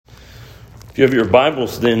If you have your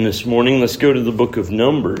Bibles then this morning, let's go to the book of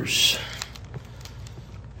Numbers.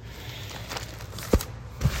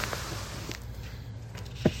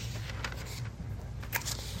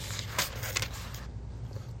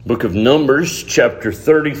 Book of Numbers, chapter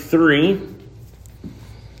 33.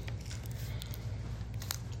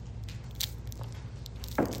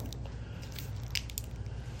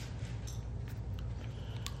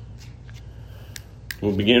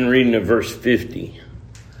 We'll begin reading at verse 50.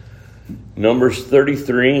 Numbers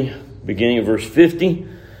 33, beginning of verse 50.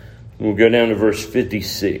 We'll go down to verse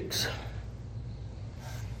 56.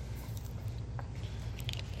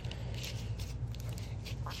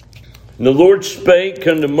 And the Lord spake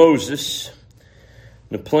unto Moses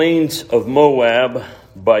in the plains of Moab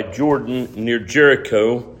by Jordan near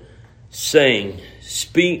Jericho, saying,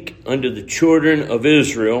 Speak unto the children of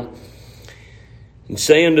Israel, and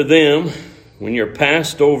say unto them, when ye are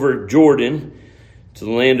passed over Jordan to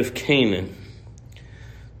the land of Canaan,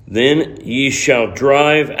 then ye shall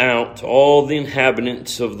drive out all the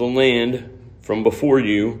inhabitants of the land from before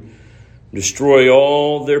you, destroy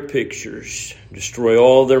all their pictures, destroy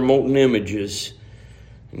all their molten images,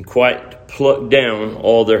 and quite pluck down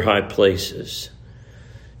all their high places.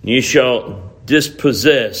 Ye shall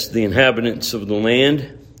dispossess the inhabitants of the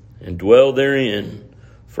land, and dwell therein,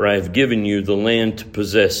 for I have given you the land to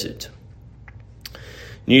possess it.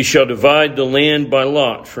 Ye shall divide the land by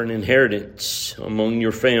lot for an inheritance among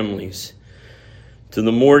your families. To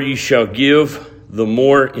the more ye shall give, the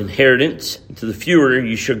more inheritance. To the fewer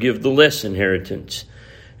ye shall give the less inheritance.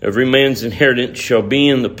 Every man's inheritance shall be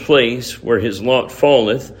in the place where his lot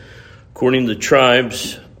falleth. According to the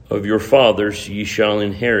tribes of your fathers ye shall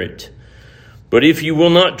inherit. But if you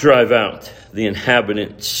will not drive out the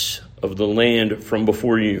inhabitants of the land from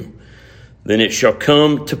before you, then it shall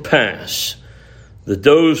come to pass that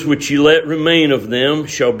those which ye let remain of them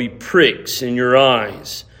shall be pricks in your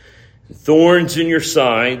eyes, and thorns in your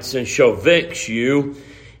sides, and shall vex you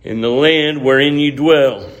in the land wherein ye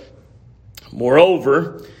dwell.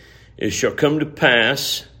 Moreover, it shall come to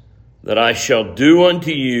pass that I shall do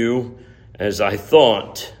unto you as I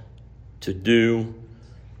thought to do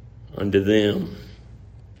unto them.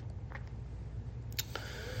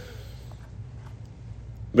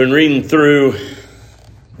 Been reading through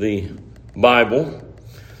the Bible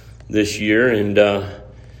this year and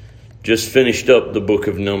just finished up the book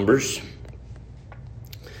of Numbers.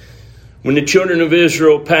 When the children of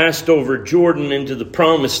Israel passed over Jordan into the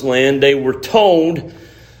promised land, they were told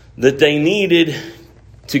that they needed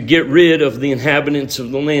to get rid of the inhabitants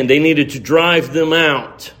of the land. They needed to drive them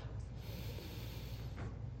out.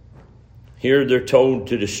 Here they're told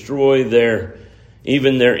to destroy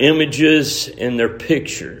even their images and their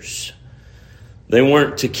pictures. They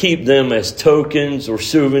weren't to keep them as tokens or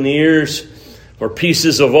souvenirs or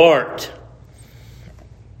pieces of art.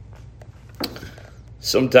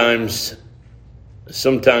 Sometimes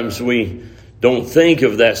we don't think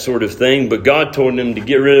of that sort of thing, but God told them to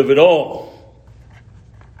get rid of it all.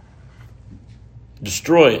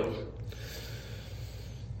 Destroy it.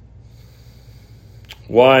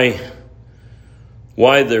 Why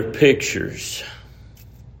their pictures?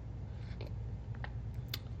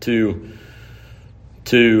 To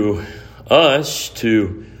us,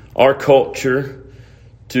 to our culture,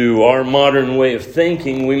 to our modern way of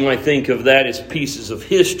thinking, we might think of that as pieces of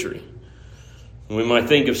history. We might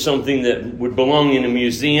think of something that would belong in a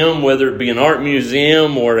museum, whether it be an art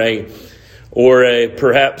museum or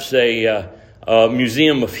perhaps a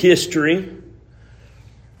museum of history,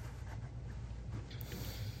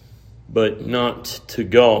 but not to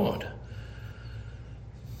God.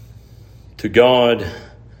 To God,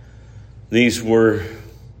 these were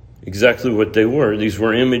exactly what they were. These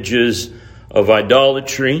were images of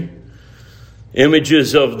idolatry,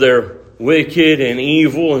 images of their wicked and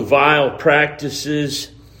evil and vile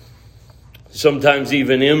practices, sometimes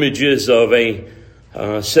even images of a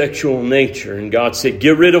sexual nature. And God said,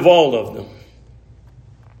 get rid of all of them.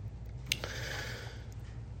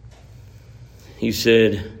 He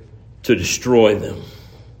said to destroy them.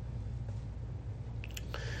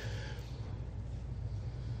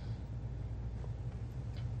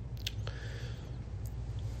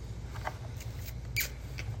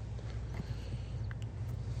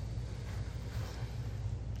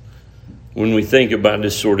 When we think about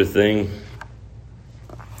this sort of thing,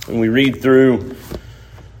 and we read through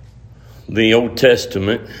the Old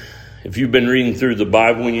Testament, if you've been reading through the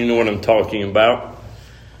Bible and you know what I'm talking about,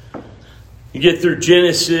 you get through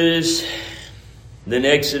Genesis, then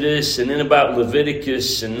Exodus, and then about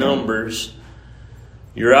Leviticus and Numbers,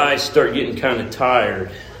 your eyes start getting kind of tired.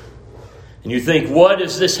 And you think, what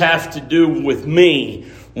does this have to do with me?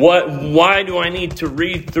 Why do I need to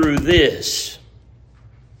read through this?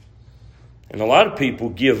 And a lot of people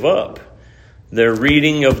give up their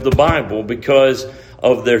reading of the Bible because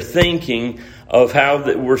of their thinking of how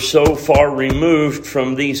that we're so far removed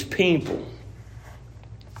from these people.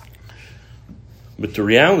 But the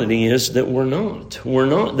reality is that we're not. We're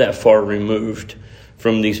not that far removed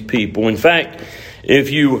from these people. In fact,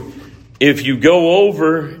 if you go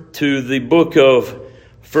over to the book of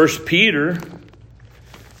 1 Peter,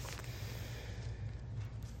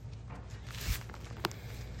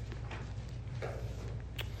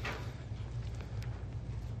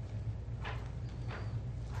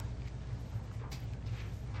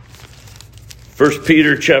 First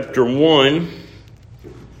Peter chapter 1,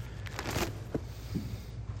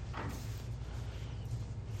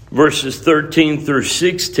 verses 13 through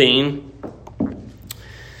 16.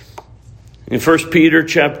 In 1 Peter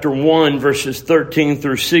chapter 1, verses 13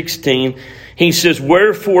 through 16, he says,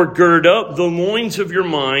 "Wherefore gird up the loins of your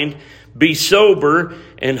mind, be sober,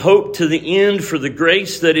 and hope to the end for the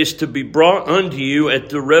grace that is to be brought unto you at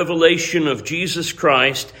the revelation of Jesus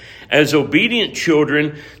Christ, as obedient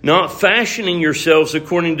children, not fashioning yourselves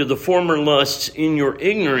according to the former lusts in your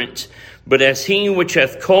ignorance, but as he which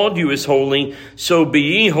hath called you is holy, so be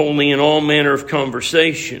ye holy in all manner of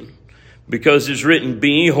conversation. Because it is written,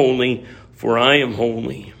 Be ye holy, for I am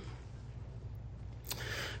holy."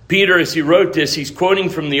 Peter, as he wrote this, he's quoting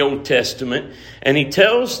from the Old Testament, and he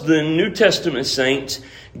tells the New Testament saints,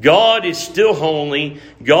 God is still holy.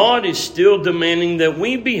 God is still demanding that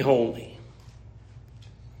we be holy.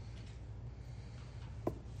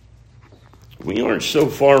 We aren't so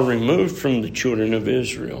far removed from the children of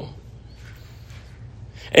Israel.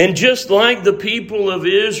 And just like the people of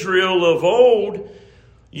Israel of old,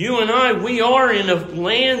 you and I, we are in a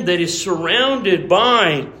land that is surrounded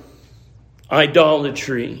by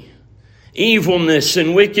idolatry, evilness,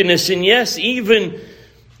 and wickedness. And yes, even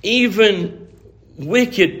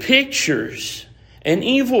wicked pictures and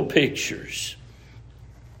evil pictures.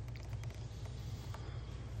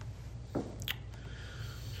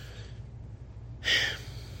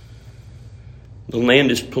 The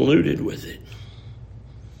land is polluted with it.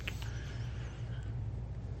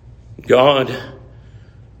 God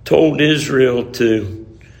told Israel to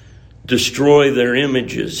destroy their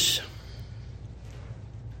images.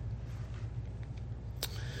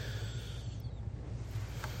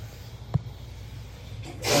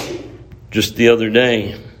 Just the other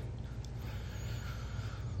day,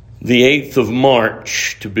 the 8th of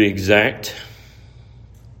March to be exact,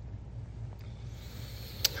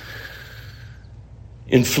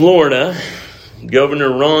 in Florida, Governor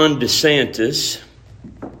Ron DeSantis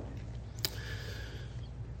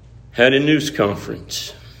had a news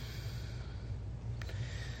conference.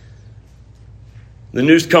 The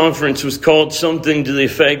news conference was called something to the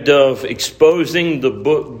effect of exposing the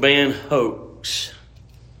book ban hoax.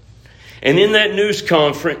 And in that news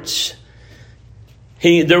conference,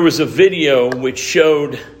 there was a video which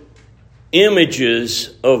showed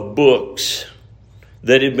images of books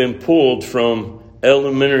that had been pulled from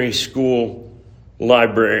elementary school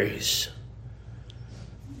libraries.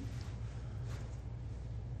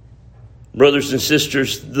 Brothers and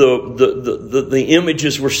sisters, the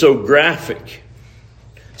images were so graphic,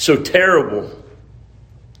 so terrible,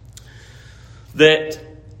 that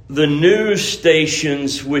the news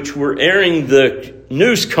stations which were airing the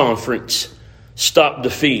news conference stopped the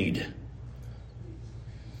feed.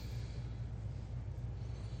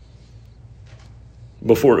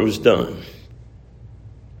 Before it was done.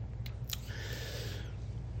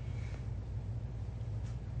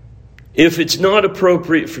 If it's not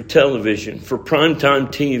appropriate for television, for primetime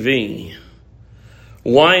TV,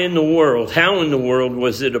 why in the world, how in the world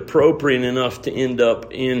was it appropriate enough to end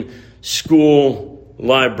up in school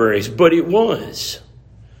libraries? But it was.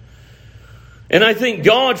 And I thank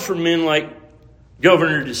God for men like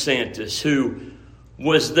Governor DeSantis, who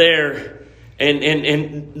was there,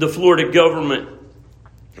 and the Florida government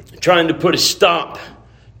trying to put a stop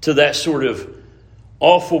to that sort of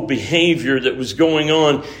awful behavior that was going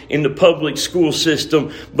on in the public school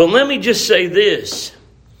system. But let me just say this.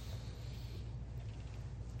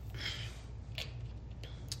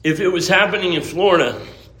 If it was happening in Florida,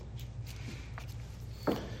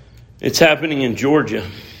 it's happening in Georgia.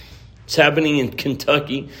 It's happening in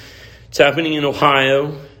Kentucky. It's happening in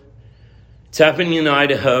Ohio. It's happening in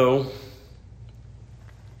Idaho.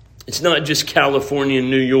 It's not just California and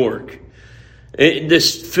New York.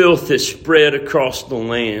 This filth is spread across the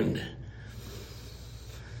land.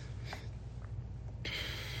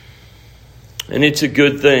 And it's a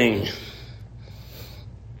good thing.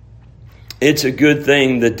 It's a good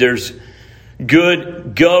thing that there's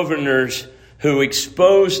good governors who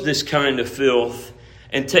expose this kind of filth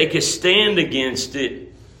and take a stand against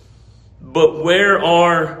it. But where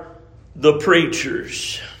are the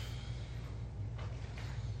preachers?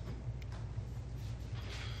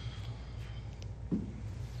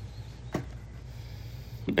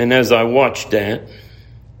 And as I watched that,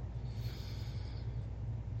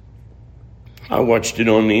 I watched it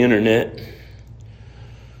on the internet.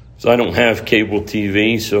 So I don't have cable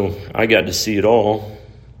TV, so I got to see it all.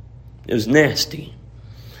 It was nasty.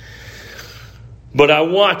 But I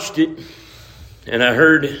watched it, and I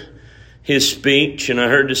heard his speech, and I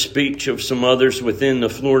heard the speech of some others within the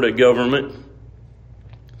Florida government.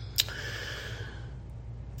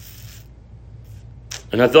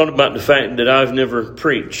 And I thought about the fact that I've never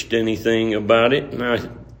preached anything about it, and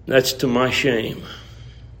that's to my shame.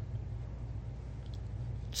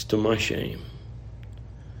 It's to my shame.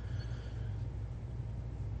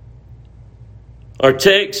 Our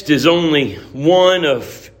text is only one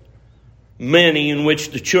of many in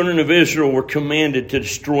which the children of Israel were commanded to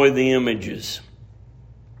destroy the images.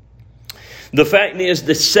 The fact is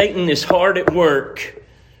that Satan is hard at work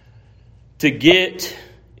to get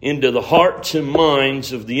into the hearts and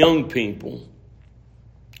minds of the young people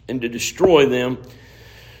and to destroy them.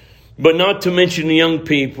 But not to mention the young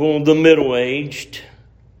people, the middle-aged,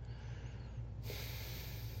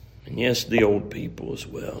 and yes, the old people as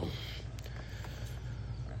well.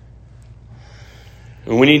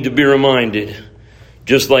 And we need to be reminded,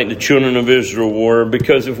 just like the children of Israel were,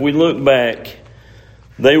 because if we look back,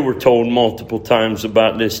 they were told multiple times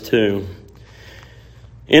about this too.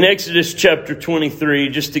 In Exodus chapter 23,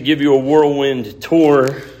 just to give you a whirlwind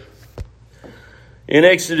tour, in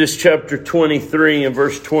Exodus chapter 23 and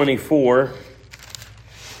verse 24,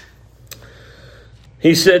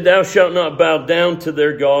 he said, "Thou shalt not bow down to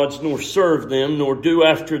their gods, nor serve them, nor do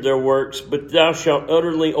after their works, but thou shalt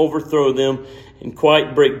utterly overthrow them and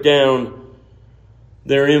quite break down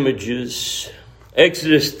their images."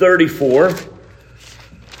 Exodus 34.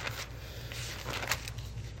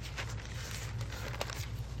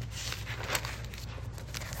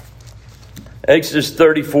 Exodus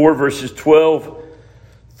 34 verses 12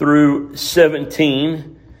 through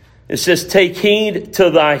 17. It says, "Take heed to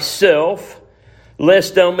thyself,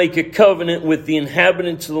 lest thou make a covenant with the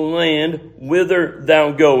inhabitants of the land whither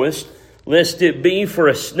thou goest, lest it be for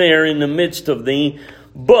a snare in the midst of thee.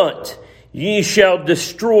 But ye shall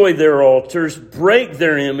destroy their altars, break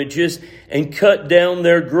their images, and cut down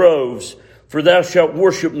their groves. For thou shalt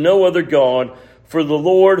worship no other God. For the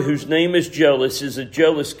Lord, whose name is jealous, is a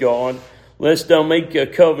jealous God. Lest thou make a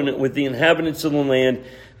covenant with the inhabitants of the land,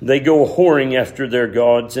 they go whoring after their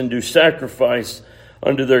gods, and do sacrifice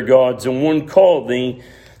unto their gods. And one call thee,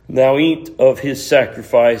 thou eat of his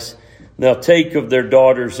sacrifice. Now take of their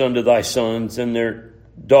daughters unto thy sons, and their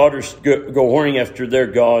daughters go whoring after their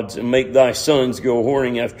gods, and make thy sons go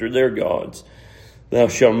whoring after their gods. Thou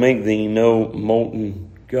shalt make thee no molten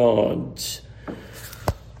gods."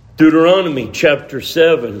 Deuteronomy chapter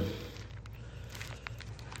 7.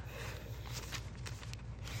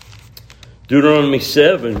 Deuteronomy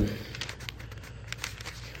 7.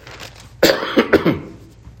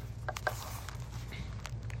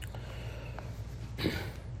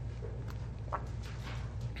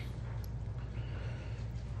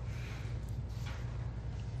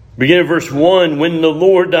 Begin at verse 1. "When the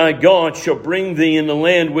Lord thy God shall bring thee in the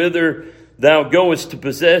land whither thou goest to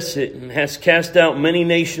possess it, and hast cast out many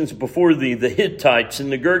nations before thee, the Hittites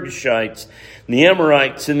and the Girgashites, and the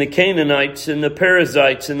Amorites and the Canaanites and the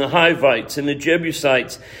Perizzites and the Hivites and the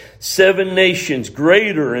Jebusites, 7 nations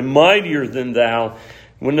greater and mightier than thou.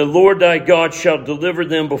 When the Lord thy God shall deliver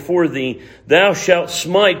them before thee, thou shalt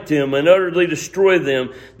smite them and utterly destroy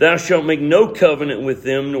them. Thou shalt make no covenant with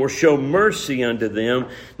them, nor show mercy unto them.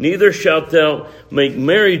 Neither shalt thou make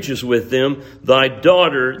marriages with them. Thy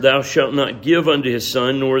daughter thou shalt not give unto his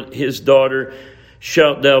son, nor his daughter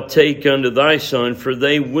shalt thou take unto thy son, for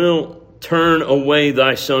they will turn away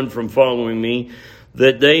thy son from following me,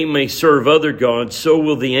 that they may serve other gods. So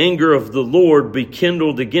will the anger of the Lord be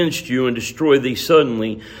kindled against you, and destroy thee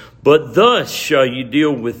suddenly. But thus shall ye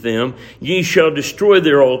deal with them. Ye shall destroy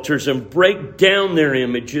their altars, and break down their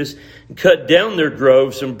images, and cut down their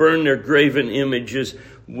groves, and burn their graven images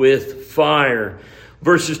with fire."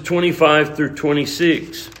 Verses 25 through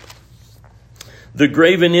 26. "The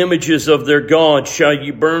graven images of their gods shall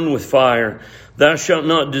ye burn with fire. Thou shalt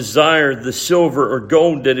not desire the silver or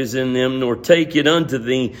gold that is in them, nor take it unto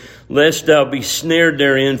thee, lest thou be snared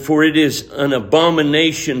therein, for it is an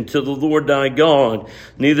abomination to the Lord thy God.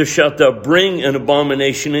 Neither shalt thou bring an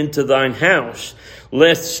abomination into thine house,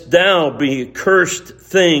 lest thou be a cursed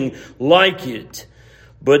thing like it.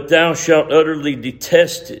 But thou shalt utterly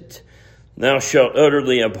detest it. Thou shalt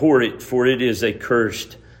utterly abhor it, for it is a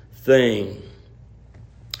cursed thing.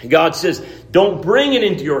 God says, don't bring it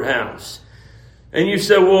into your house. And you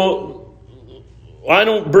say, well, I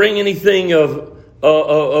don't bring anything of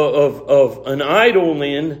an idol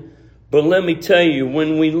in. But let me tell you,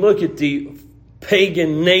 when we look at the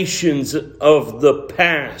pagan nations of the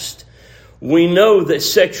past, we know that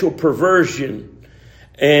sexual perversion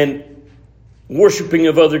and worshiping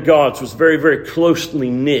of other gods was very, very closely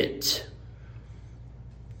knit.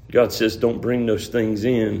 God says, don't bring those things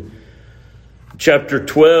in. Chapter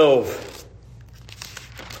 12,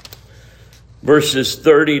 verses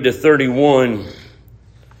 30 to 31.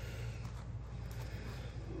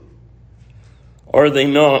 Are they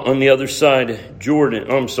not on the other side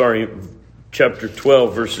Jordan? Chapter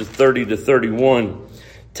 12, verses 30 to 31.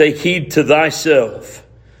 Take heed to thyself,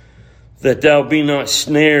 that thou be not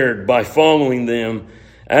snared by following them,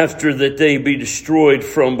 after that they be destroyed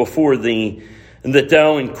from before thee, and that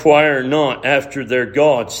thou inquire not after their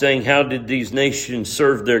gods, saying, how did these nations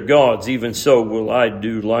serve their gods? Even so will I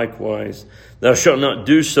do likewise. Thou shalt not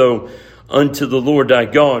do so unto the Lord thy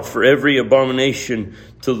God, for every abomination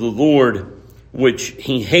to the Lord which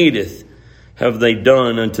he hateth have they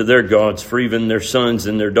done unto their gods, for even their sons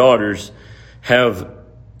and their daughters have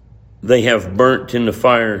burnt in the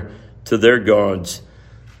fire to their gods.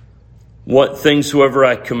 What things soever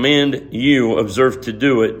I command you, observe to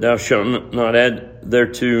do it. Thou shalt not add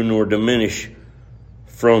thereto, nor diminish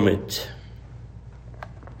from it.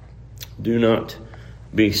 Do not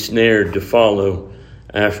be snared to follow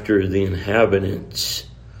after the inhabitants.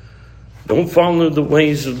 Don't follow the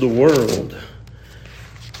ways of the world,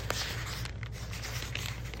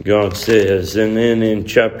 God says. And then in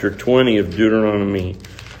chapter 20 of Deuteronomy,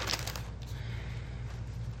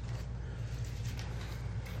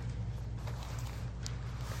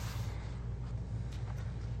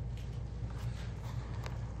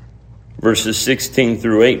 verses 16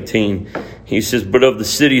 through 18, he says, but of the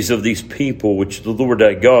cities of these people, which the Lord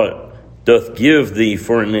thy God doth give thee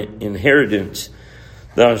for an inheritance,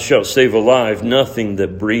 thou shalt save alive nothing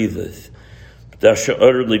that breatheth. Thou shalt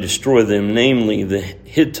utterly destroy them, namely the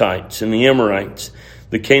Hittites and the Amorites,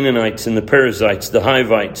 the Canaanites and the Perizzites, the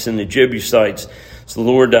Hivites and the Jebusites. So the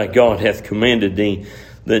Lord thy God hath commanded thee,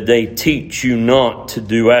 that they teach you not to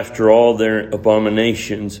do after all their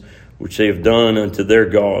abominations, which they have done unto their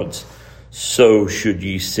gods. So should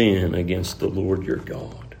ye sin against the Lord your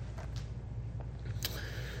God.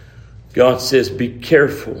 God says, be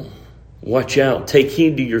careful. Watch out. Take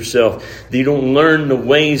heed to yourself that you don't learn the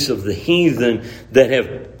ways of the heathen that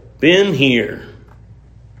have been here.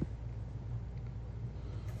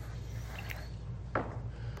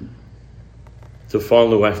 To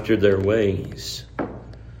follow after their ways.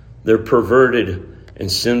 Their perverted and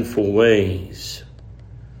sinful ways.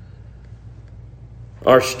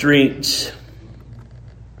 Our streets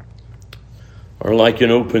are like an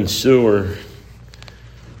open sewer,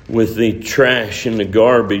 with the trash and the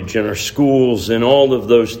garbage, and our schools and all of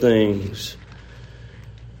those things.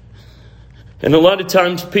 And a lot of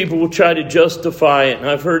times people will try to justify it. And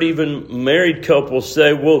I've heard even married couples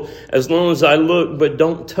say, well, as long as I look but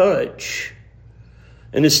don't touch.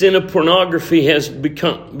 And the sin of pornography has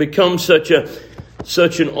become such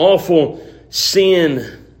an awful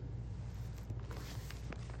sin.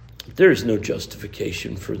 There is no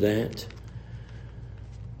justification for that.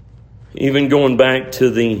 Even going back to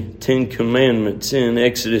the Ten Commandments in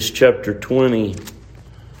Exodus chapter 20.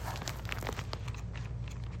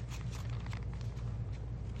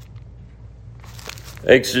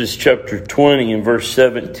 Exodus chapter 20 and verse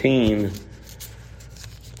 17.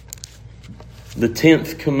 The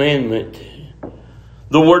 10th commandment.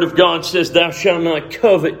 The Word of God says, thou shalt not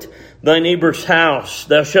covet thy neighbor's house.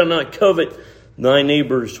 Thou shalt not covet thy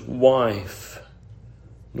neighbor's wife,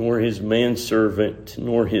 nor his manservant,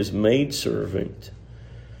 nor his maidservant,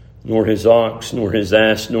 nor his ox, nor his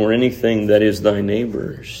ass, nor anything that is thy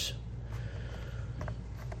neighbor's.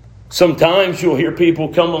 Sometimes you'll hear people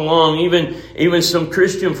come along, even some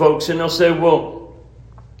Christian folks, and they'll say, well,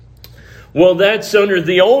 that's under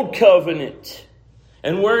the old covenant.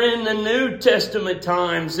 And we're in the New Testament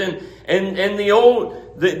times, and the old,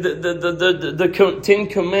 the Ten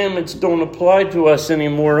Commandments don't apply to us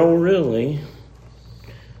anymore. Oh, really?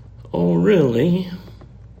 Oh, really?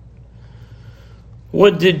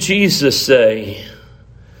 What did Jesus say?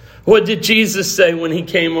 What did Jesus say when he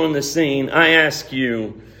came on the scene? I ask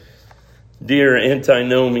you, dear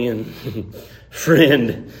antinomian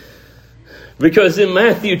friend, because in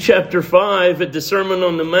Matthew chapter 5 at the Sermon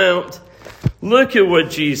on the Mount, Look at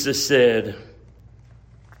what Jesus said.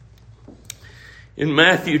 In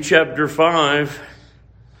Matthew chapter 5,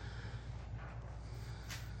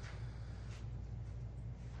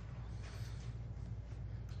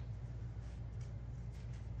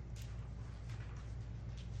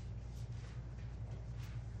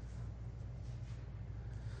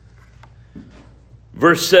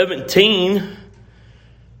 verse 17,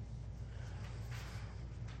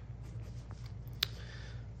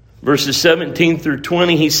 verses 17 through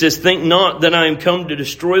 20, he says, "Think not that I am come to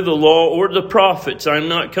destroy the law or the prophets. I am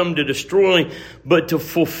not come to destroy, but to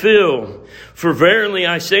fulfill. For verily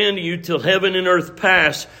I say unto you, till heaven and earth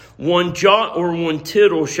pass, one jot or one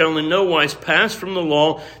tittle shall in no wise pass from the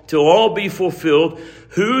law, till all be fulfilled.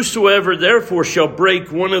 Whosoever therefore shall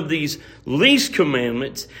break one of these least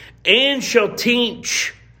commandments, and shall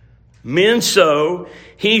teach men so,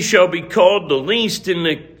 he shall be called the least in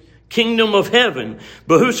the kingdom of heaven.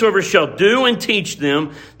 But whosoever shall do and teach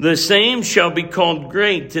them, the same shall be called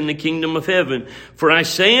great in the kingdom of heaven. For I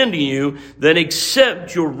say unto you, that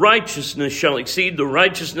except your righteousness shall exceed the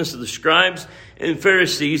righteousness of the scribes and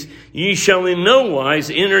Pharisees, ye shall in no wise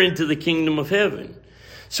enter into the kingdom of heaven."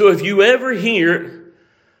 So if you ever hear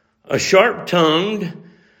a sharp-tongued,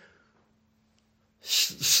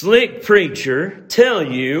 slick preacher tell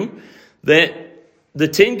you that the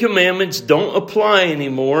Ten Commandments don't apply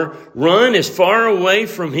anymore, run as far away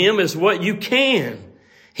from him as what you can.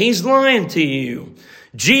 He's lying to you.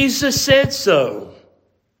 Jesus said so.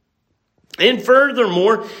 And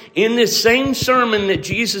furthermore, in this same sermon that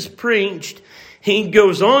Jesus preached, he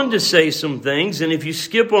goes on to say some things. And if you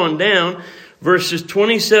skip on down, verses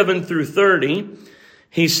 27 through 30,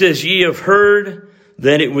 he says, "Ye have heard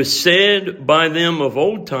that it was said by them of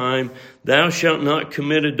old time, Thou shalt not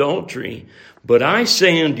commit adultery. But I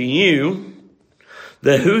say unto you,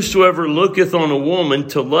 that whosoever looketh on a woman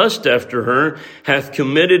to lust after her hath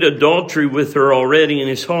committed adultery with her already in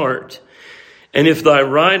his heart. And if thy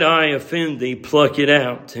right eye offend thee, pluck it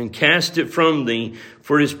out, and cast it from thee.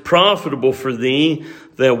 For it is profitable for thee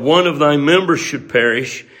that one of thy members should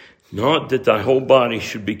perish, not that thy whole body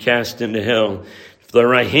should be cast into hell. If thy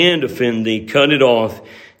right hand offend thee, cut it off,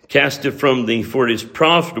 cast it from thee. For it is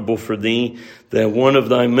profitable for thee that one of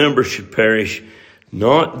thy members should perish,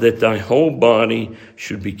 not that thy whole body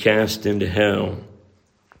should be cast into hell."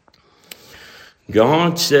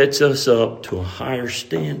 God sets us up to a higher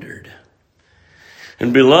standard.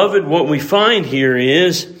 And beloved, what we find here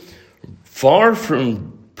is, far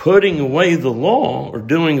from putting away the law or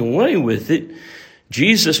doing away with it,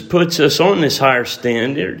 Jesus puts us on this higher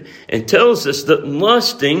standard and tells us that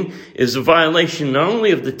lusting is a violation not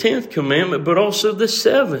only of the 10th commandment, but also the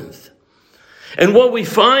 7th. And what we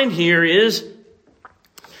find here is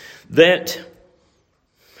that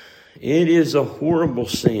it is a horrible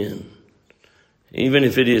sin, even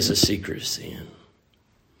if it is a secret sin.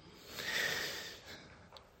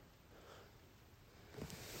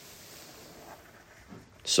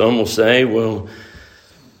 Some will say, well,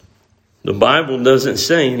 the Bible doesn't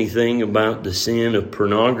say anything about the sin of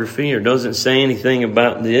pornography or doesn't say anything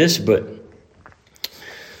about this, but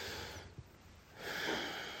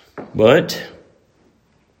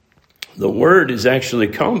the word is actually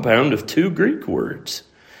a compound of two Greek words.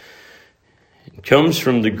 It comes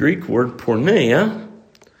from the Greek word porneia,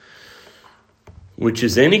 which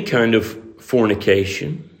is any kind of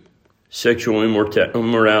fornication, sexual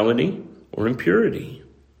immorality, or impurity.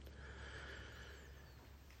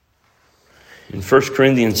 In 1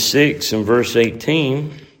 Corinthians 6 and verse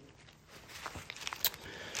 18,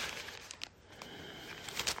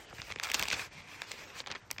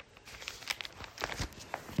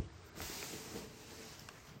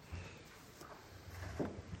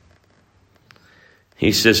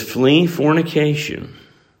 he says, flee fornication.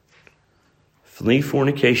 Flee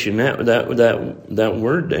fornication. That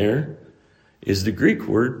word there is the Greek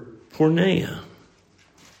word porneia.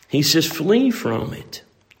 He says, flee from it.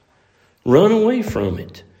 Run away from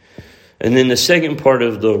it. And then the second part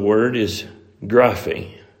of the word is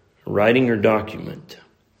graphe, writing or document.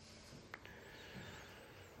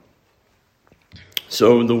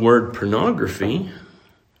 So the word pornography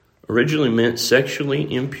originally meant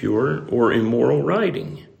sexually impure or immoral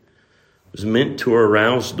writing. It was meant to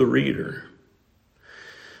arouse the reader.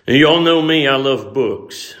 Now, you all know me, I love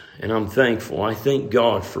books, and I'm thankful. I thank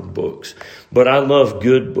God for books, but I love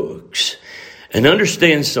good books. And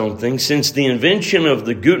understand something, since the invention of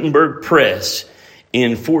the Gutenberg press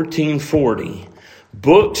in 1440,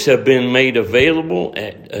 books have been made available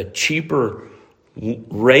at a cheaper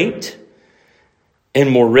rate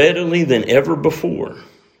and more readily than ever before.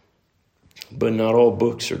 But not all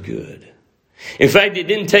books are good. In fact, it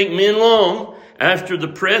didn't take men long after the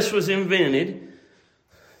press was invented,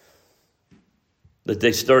 that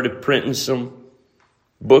they started printing some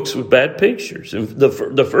books with bad pictures. And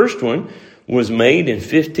the first one was made in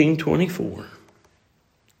 1524.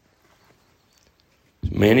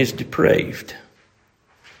 Man is depraved.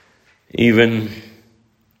 Even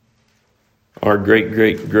our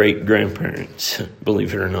great-great-great-grandparents,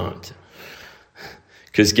 believe it or not.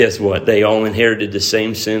 Because guess what? They all inherited the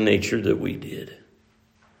same sin nature that we did.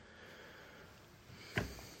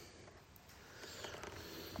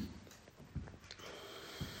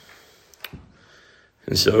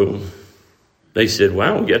 And so they said,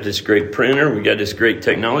 wow, we got this great printer, we got this great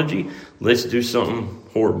technology, let's do something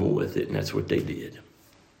horrible with it. And that's what they did.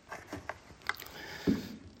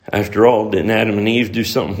 After all, didn't Adam and Eve do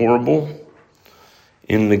something horrible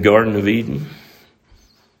in the Garden of Eden?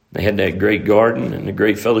 They had that great garden and the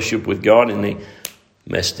great fellowship with God, and they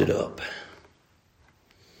messed it up.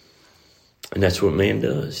 And that's what man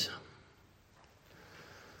does.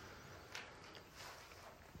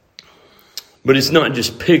 But it's not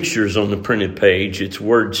just pictures on the printed page, it's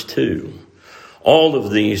words too. All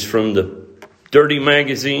of these, from the dirty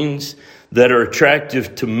magazines that are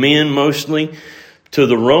attractive to men mostly, to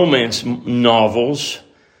the romance novels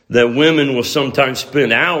that women will sometimes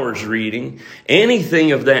spend hours reading,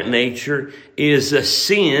 anything of that nature is a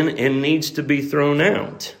sin and needs to be thrown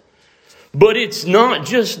out. But it's not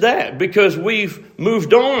just that, because we've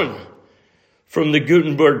moved on from the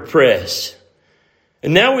Gutenberg press.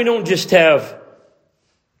 And now we don't just have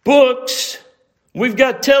books, we've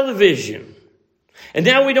got television. And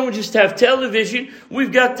now we don't just have television,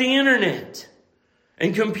 we've got the internet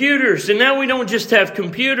and computers. And now we don't just have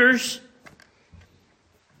computers,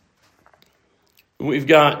 we've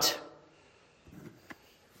got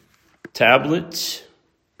tablets,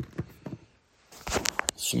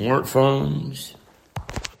 smartphones.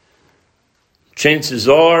 Chances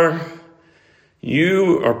are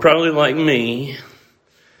you are probably like me.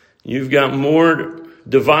 You've got more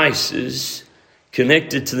devices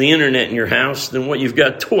connected to the internet in your house than what you've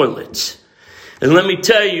got toilets. And let me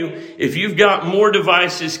tell you, if you've got more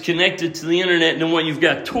devices connected to the internet than what you've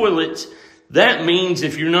got toilets, that means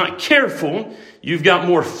if you're not careful, you've got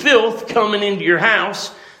more filth coming into your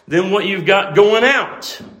house than what you've got going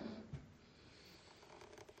out.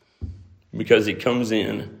 Because it comes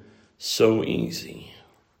in so easy.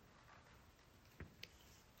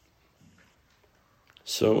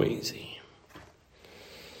 So easy.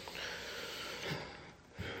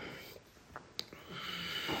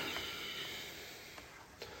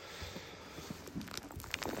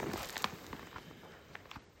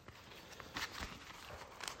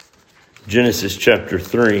 Genesis chapter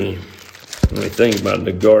 3. When we think about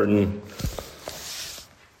the garden,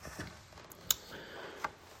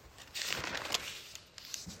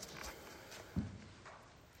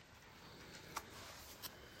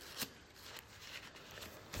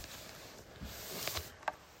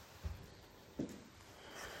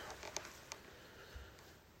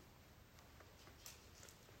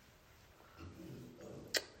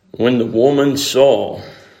 when the woman saw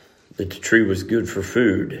that the tree was good for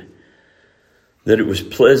food, that it was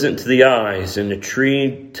pleasant to the eyes, and a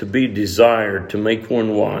tree to be desired to make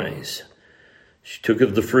one wise, she took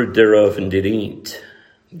of the fruit thereof and did eat,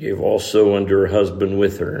 and gave also unto her husband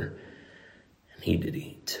with her, and he did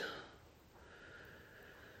eat.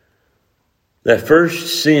 That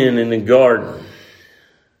first sin in the garden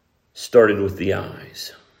started with the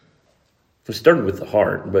eyes. It started with the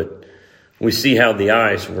heart, but we see how the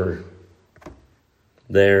eyes were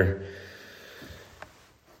there.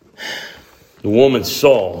 The woman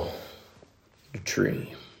saw the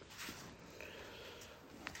tree,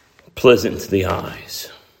 pleasant to the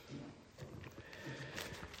eyes.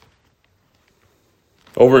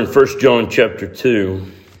 Over in 1 John chapter 2,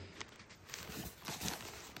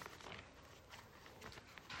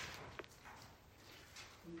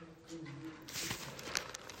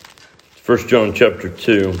 First John chapter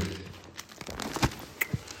 2.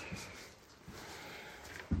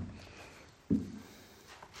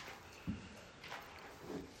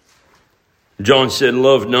 John said,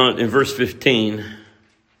 love not, in verse 15,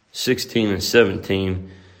 16 and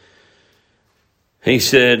 17, he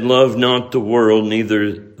said, love not the world,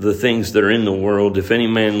 neither the things that are in the world. If any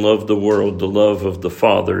man love the world, the love of the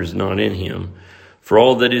Father is not in him. For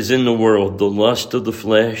all that is in the world, the lust of the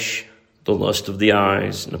flesh, the lust of the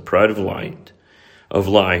eyes, and the pride of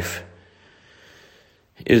life,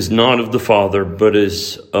 is not of the Father, but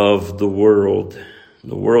is of the world.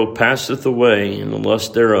 The world passeth away, and the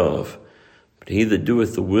lust thereof. But he that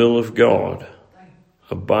doeth the will of God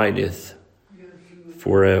abideth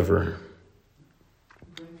forever.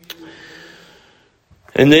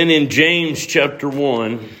 And then in James chapter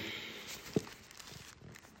 1,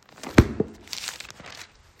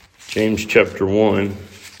 James chapter 1,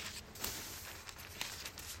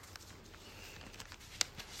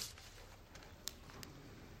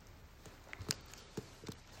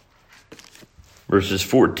 verses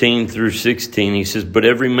 14 through 16, he says, "But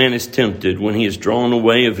every man is tempted when he is drawn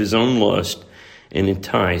away of his own lust and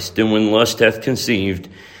enticed. And when lust hath conceived,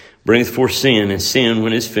 bringeth forth sin. And sin,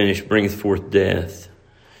 when it is finished, bringeth forth death."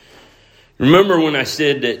 Remember when I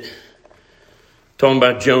said that, talking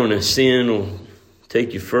about Jonah, sin will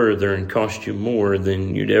take you further and cost you more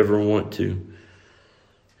than you'd ever want to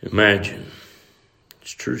imagine.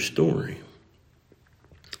 It's a true story.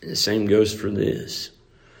 The same goes for this.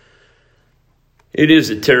 It is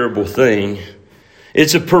a terrible thing.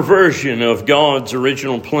 It's a perversion of God's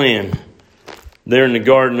original plan there in the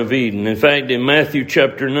Garden of Eden. In fact, in Matthew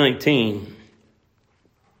chapter 19,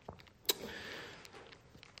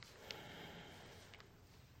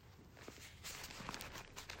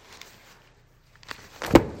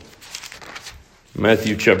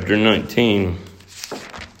 Matthew chapter 19,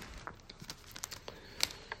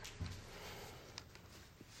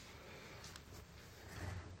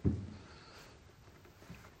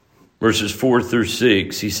 verses 4 through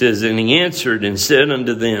 6, he says, "And he answered and said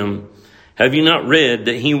unto them, Have you not read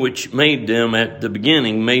that he which made them at the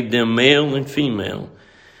beginning made them male and female?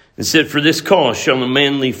 And said, For this cause shall a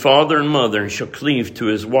man leave father and mother, and shall cleave to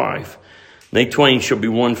his wife. And they twain shall be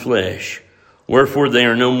one flesh. Wherefore they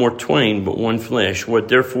are no more twain, but one flesh. What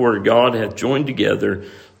therefore God hath joined together,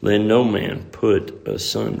 let no man put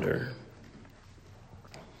asunder."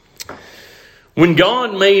 When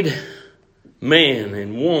God made man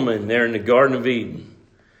and woman there in the Garden of Eden,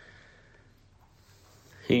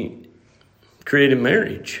 he created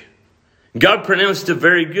marriage. God pronounced it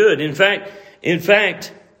very good. In fact,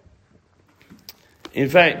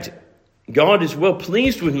 God is well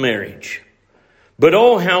pleased with marriage. But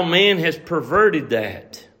oh, how man has perverted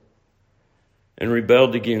that and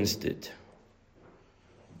rebelled against it.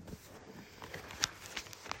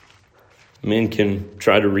 Men can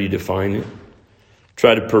try to redefine it,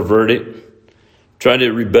 try to pervert it, try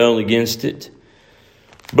to rebel against it.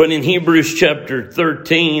 But in Hebrews chapter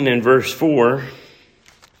 13 and verse 4,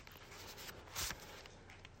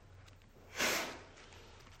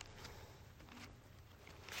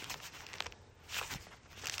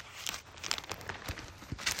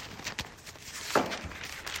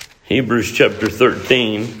 Hebrews chapter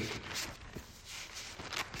 13,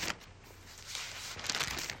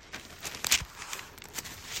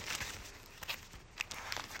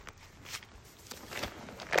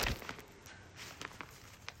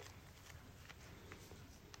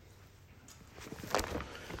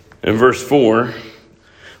 in verse 4,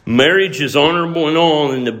 "Marriage is honorable in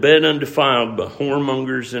all, and the bed undefiled, but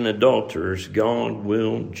whoremongers and adulterers God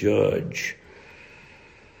will judge."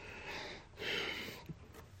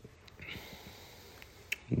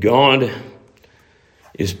 God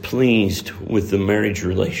is pleased with the marriage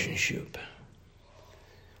relationship.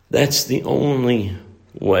 That's the only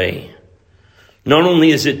way. Not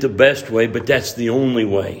only is it the best way, but that's the only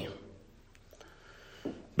way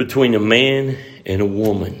between a man and a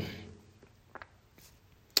woman.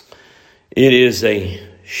 It is a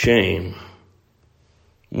shame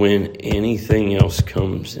when anything else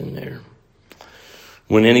comes in there.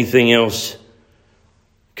 When anything else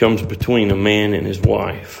comes between a man and his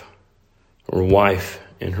wife, or a wife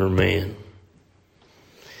and her man.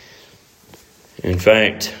 In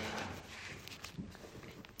fact,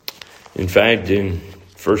 in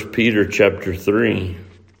 1 Peter chapter 3,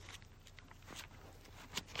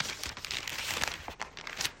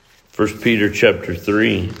 1 Peter chapter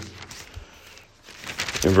 3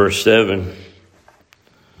 and verse 7,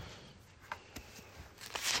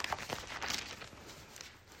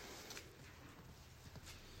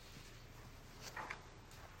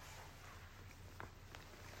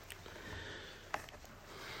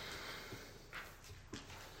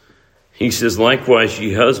 he says, "Likewise,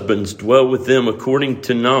 ye husbands, dwell with them according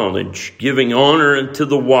to knowledge, giving honor unto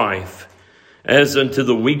the wife, as unto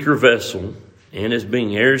the weaker vessel, and as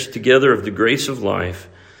being heirs together of the grace of life,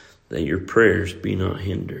 that your prayers be not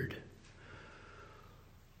hindered."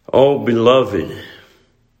 Oh, beloved,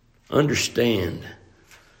 understand.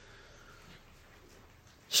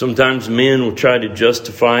 Sometimes men will try to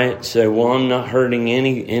justify it, say, "Well, I'm not hurting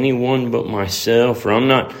anyone but myself," or "I'm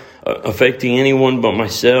not affecting anyone but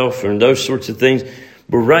myself," and those sorts of things.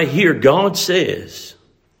 But right here, God says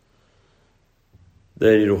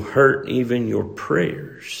that it'll hurt even your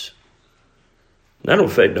prayers. That'll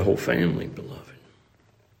affect the whole family, beloved.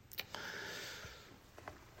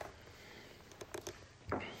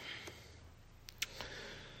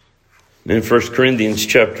 In 1 Corinthians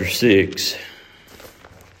chapter 6.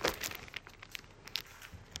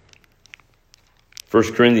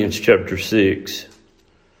 1 Corinthians chapter 6.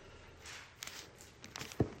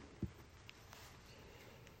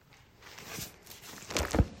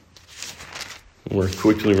 We're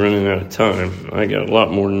quickly running out of time. I got a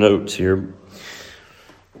lot more notes here.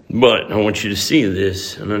 But I want you to see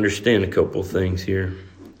this and understand a couple things here.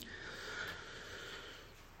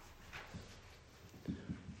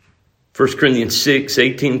 1 Corinthians 6,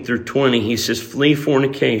 18 through 20, he says, flee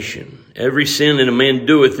fornication. Every sin that a man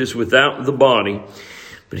doeth is without the body,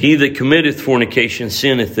 but he that committeth fornication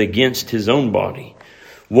sinneth against his own body.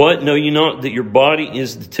 What, know ye not that your body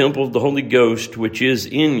is the temple of the Holy Ghost, which is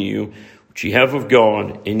in you, which ye have of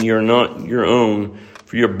God, and ye are not your own,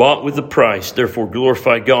 for ye are bought with a price. Therefore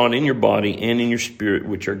glorify God in your body and in your spirit,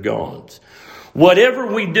 which are God's.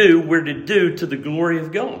 Whatever we do, we're to do to the glory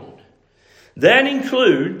of God. That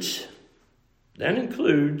includes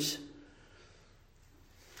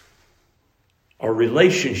our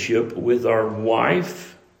relationship with our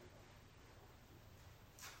wife.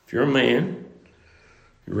 If you're a man,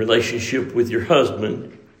 your relationship with your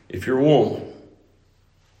husband, if you're a woman.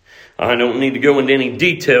 I don't need to go into any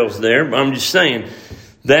details there, but I'm just saying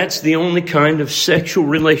that's the only kind of sexual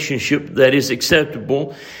relationship that is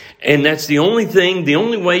acceptable. And that's the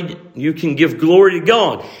only way you can give glory to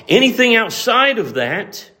God. Anything outside of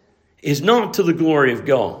that is not to the glory of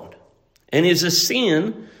God and is a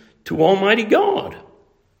sin to Almighty God.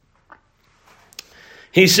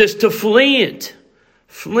 He says to flee it.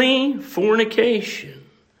 Flee fornication.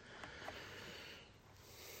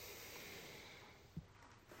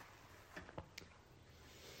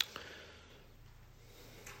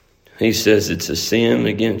 He says it's a sin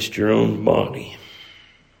against your own body.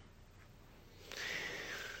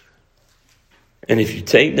 And if you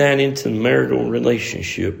take that into the marital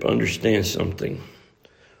relationship, understand something.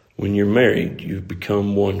 When you're married, you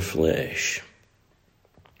become one flesh.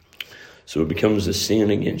 So it becomes a sin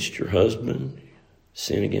against your husband,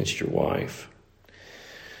 sin against your wife.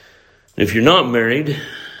 And if you're not married,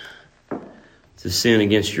 it's a sin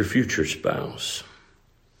against your future spouse.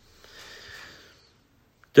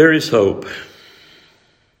 There is hope.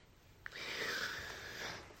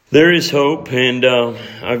 There is hope, and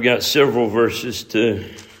I've got several verses to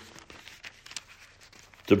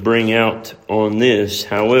bring out on this.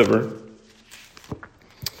 However,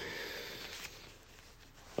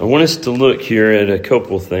 I want us to look here at a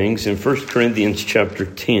couple things. In 1 Corinthians chapter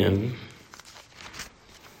 10,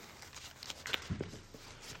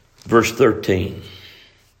 verse 13.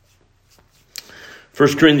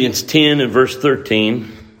 1 Corinthians 10 and verse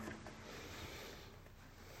 13.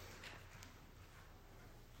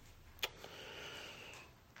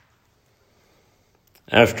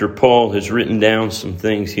 After Paul has written down some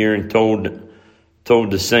things here and told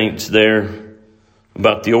the saints there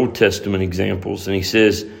about the Old Testament examples. And he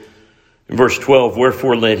says in verse 12,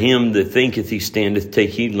 wherefore let him that thinketh he standeth take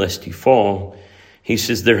heed lest he fall. He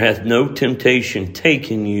says, there hath no temptation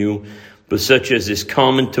taken you, but such as is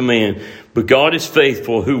common to man. But God is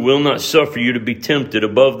faithful, who will not suffer you to be tempted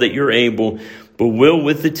above that you're able, but will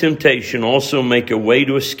with the temptation also make a way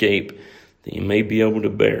to escape, that you may be able to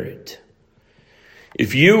bear it.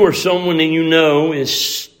 If you or someone that you know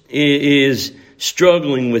is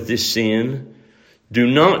struggling with this sin, do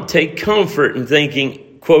not take comfort in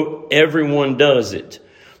thinking, quote, everyone does it,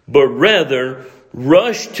 but rather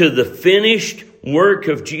rush to the finished work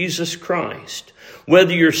of Jesus Christ.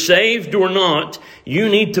 Whether you're saved or not, you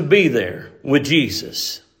need to be there with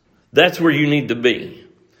Jesus. That's where you need to be.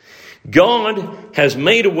 God has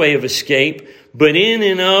made a way of escape, but in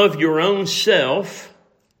and of your own self,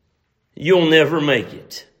 you'll never make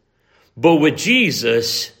it. But with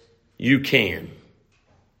Jesus, you can.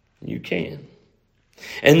 You can.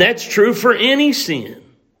 And that's true for any sin.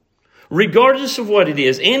 Regardless of what it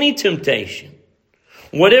is, any temptation,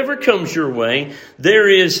 whatever comes your way, there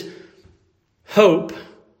is hope.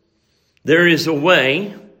 There is a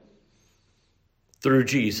way through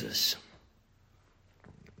Jesus.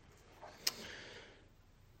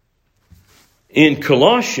 In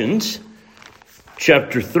Colossians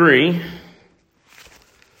chapter 3,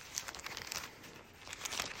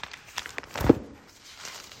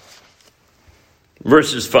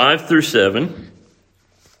 verses 5 through 7,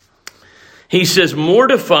 he says,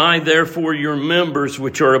 mortify therefore your members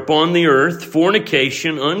which are upon the earth,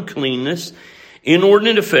 fornication, uncleanness,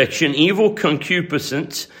 inordinate affection, evil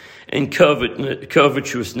concupiscence, and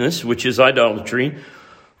covetousness, which is idolatry,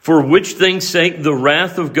 for which things' sake the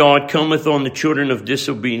wrath of God cometh on the children of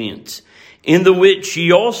disobedience, in the which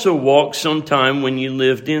ye also walked sometime when ye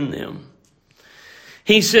lived in them.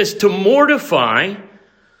 He says to mortify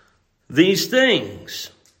these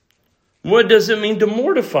things. What does it mean to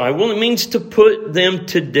mortify? Well, it means to put them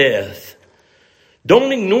to death.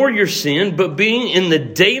 Don't ignore your sin, but being in the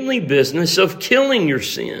daily business of killing your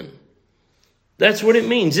sin. That's what it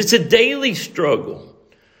means. It's a daily struggle.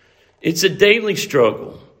 It's a daily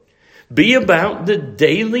struggle. Be about the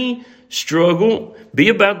daily struggle. Be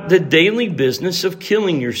about the daily business of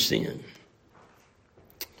killing your sin.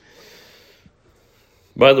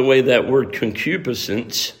 By the way, that word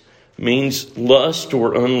concupiscence means lust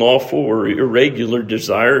or unlawful or irregular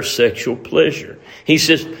desire of sexual pleasure. He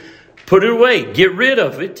says, put it away. Get rid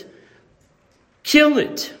of it. Kill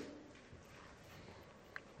it.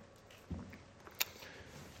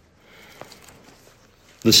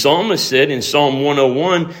 The psalmist said in Psalm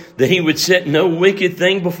 101 that he would set no wicked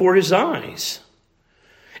thing before his eyes.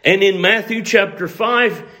 And in Matthew chapter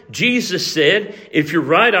 5, Jesus said, if your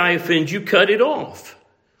right eye offends you, cut it off.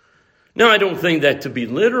 Now, I don't think that to be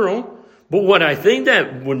literal, but what I think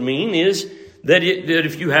that would mean is that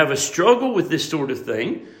if you have a struggle with this sort of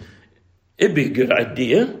thing, it'd be a good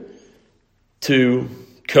idea to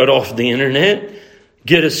cut off the internet,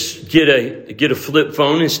 get a flip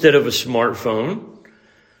phone instead of a smartphone.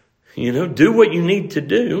 Do what you need to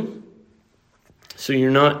do so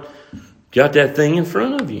you're not got that thing in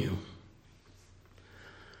front of you.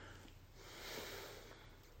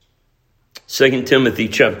 2 Timothy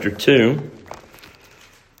chapter 2.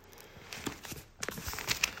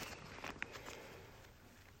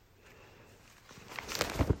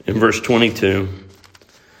 In verse 22.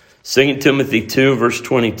 2 Timothy 2, verse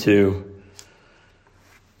 22.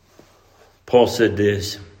 Paul said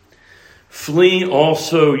this. Flee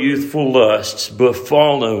also youthful lusts, but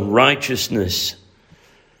follow righteousness,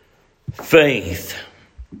 faith,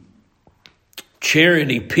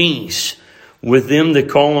 charity, peace, with them that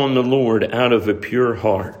call on the Lord out of a pure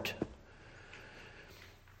heart.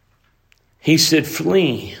 He said,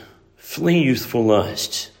 flee youthful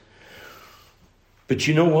lusts. But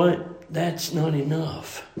you know what? That's not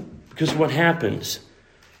enough. Because what happens?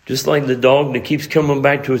 Just like the dog that keeps coming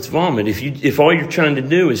back to its vomit. If all you're trying to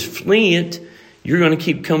do is flee it, you're going to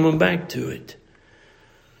keep coming back to it.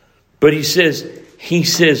 But he says,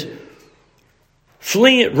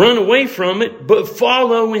 flee it, run away from it, but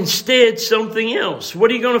follow instead something else. What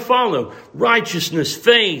are you going to follow? Righteousness,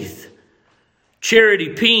 faith, charity,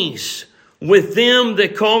 peace, with them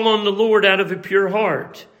that call on the Lord out of a pure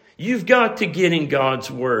heart. You've got to get in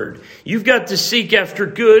God's word. You've got to seek after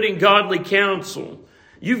good and godly counsel.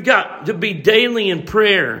 You've got to be daily in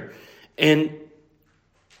prayer and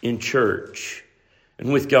in church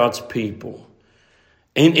and with God's people.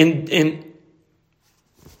 And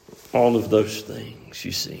all of those things,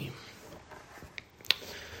 you see.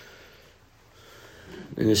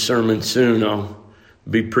 In this sermon soon, I'll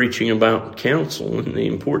be preaching about counsel and the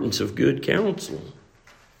importance of good counsel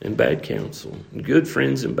and bad counsel, and good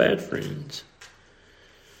friends and bad friends.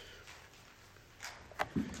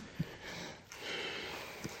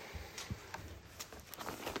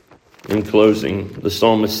 In closing, the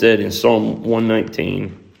psalmist said in Psalm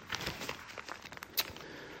 119,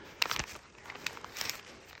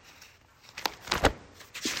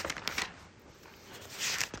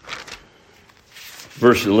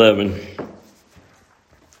 verse 11,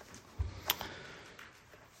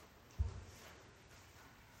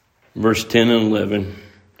 verse 10 and 11,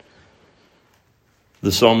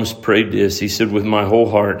 the psalmist prayed this. He said, with my whole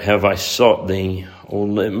heart have I sought thee. O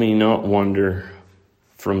let me not wander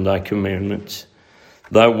from thy commandments.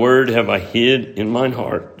 Thy word have I hid in mine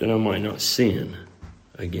heart, that I might not sin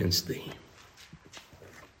against thee.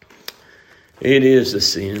 It is a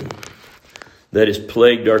sin that has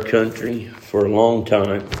plagued our country for a long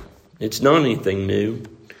time. It's not anything new.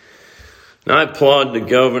 And I applaud the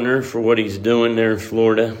governor for what he's doing there in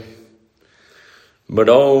Florida. But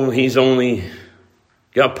he's only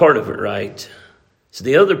got part of it right. So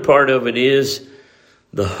the other part of it is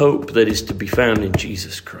the hope that is to be found in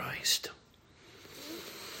Jesus Christ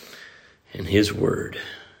and his word.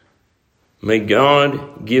 May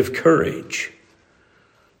God give courage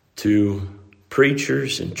to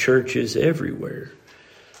preachers and churches everywhere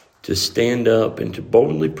to stand up and to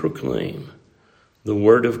boldly proclaim the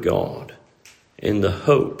word of God and the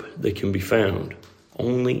hope that can be found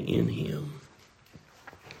only in him.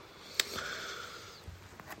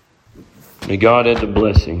 May God add the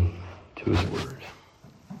blessing to his word.